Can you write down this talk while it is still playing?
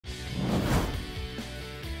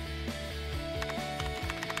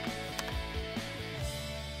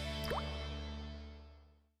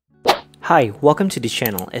Hi, welcome to the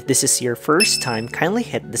channel. If this is your first time, kindly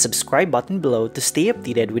hit the subscribe button below to stay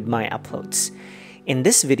updated with my uploads. In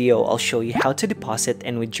this video, I'll show you how to deposit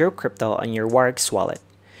and withdraw crypto on your Wirex Wallet.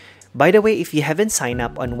 By the way, if you haven't signed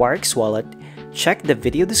up on Wirex Wallet, check the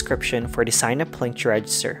video description for the sign up link to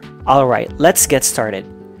register. Alright, let's get started.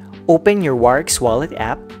 Open your Wirex Wallet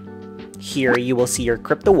app. Here, you will see your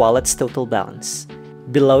crypto wallet's total balance.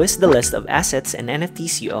 Below is the list of assets and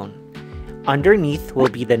NFTs you own. Underneath will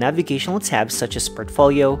be the navigational tabs such as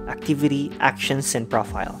Portfolio, Activity, Actions, and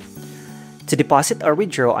Profile. To deposit or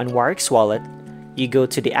withdraw on Wirex Wallet, you go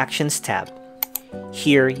to the Actions tab.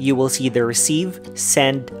 Here, you will see the Receive,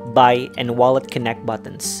 Send, Buy, and Wallet Connect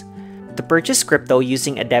buttons. To purchase crypto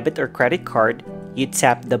using a debit or credit card, you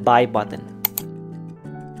tap the Buy button.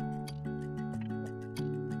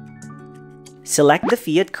 Select the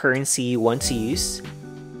fiat currency you want to use.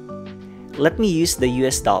 Let me use the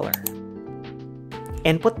US dollar.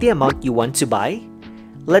 And put the amount you want to buy.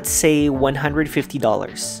 Let's say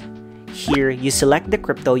 $150. Here, you select the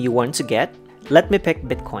crypto you want to get. Let me pick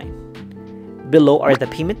Bitcoin. Below are the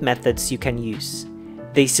payment methods you can use.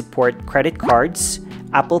 They support credit cards,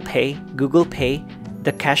 Apple Pay, Google Pay,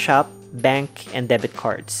 the Cash App, bank, and debit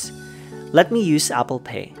cards. Let me use Apple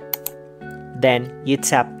Pay. Then, you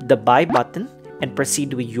tap the Buy button and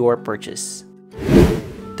proceed with your purchase.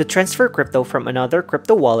 To transfer crypto from another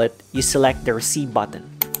crypto wallet, you select the Receive button.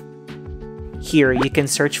 Here, you can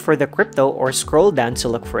search for the crypto or scroll down to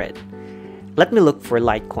look for it. Let me look for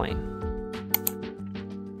Litecoin.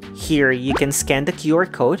 Here, you can scan the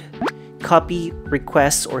QR code, copy,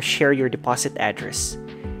 request, or share your deposit address.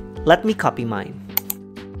 Let me copy mine.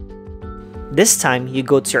 This time, you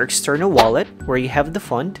go to your external wallet where you have the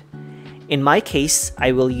fund. In my case,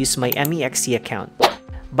 I will use my MEXC account.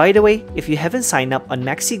 By the way, if you haven't signed up on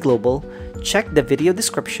MEXC Global, check the video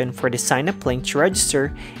description for the sign up link to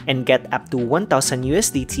register and get up to 1000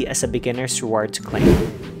 USDT as a beginner's reward to claim.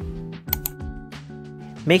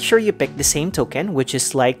 Make sure you pick the same token, which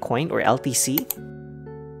is Litecoin or LTC.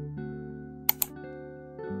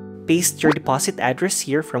 Paste your deposit address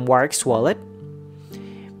here from Wirex Wallet.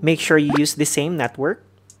 Make sure you use the same network.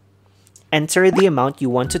 Enter the amount you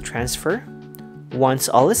want to transfer. Once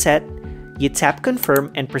all is set, you tap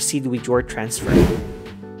Confirm and proceed with your transfer.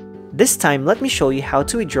 This time, let me show you how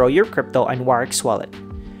to withdraw your crypto on Wirex Wallet.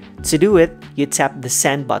 To do it, you tap the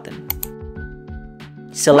Send button.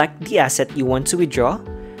 Select the asset you want to withdraw,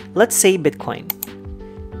 let's say Bitcoin.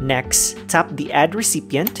 Next, tap the Add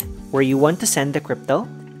Recipient where you want to send the crypto.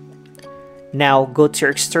 Now, go to your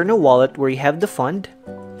external wallet where you have the fund,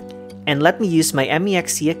 and let me use my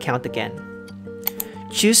MEXC account again.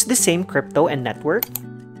 Choose the same crypto and network.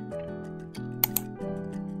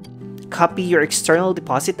 Copy your external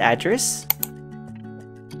deposit address.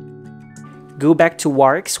 Go back to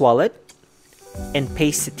Wirex Wallet and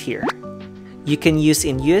paste it here. You can use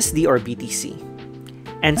in USD or BTC.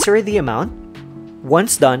 Enter the amount.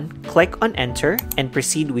 Once done, click on Enter and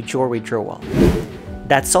proceed with your withdrawal.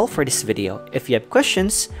 That's all for this video. If you have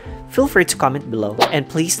questions, feel free to comment below. And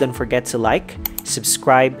please don't forget to like,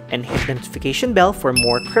 subscribe, and hit the notification bell for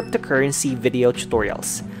more cryptocurrency video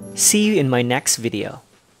tutorials. See you in my next video.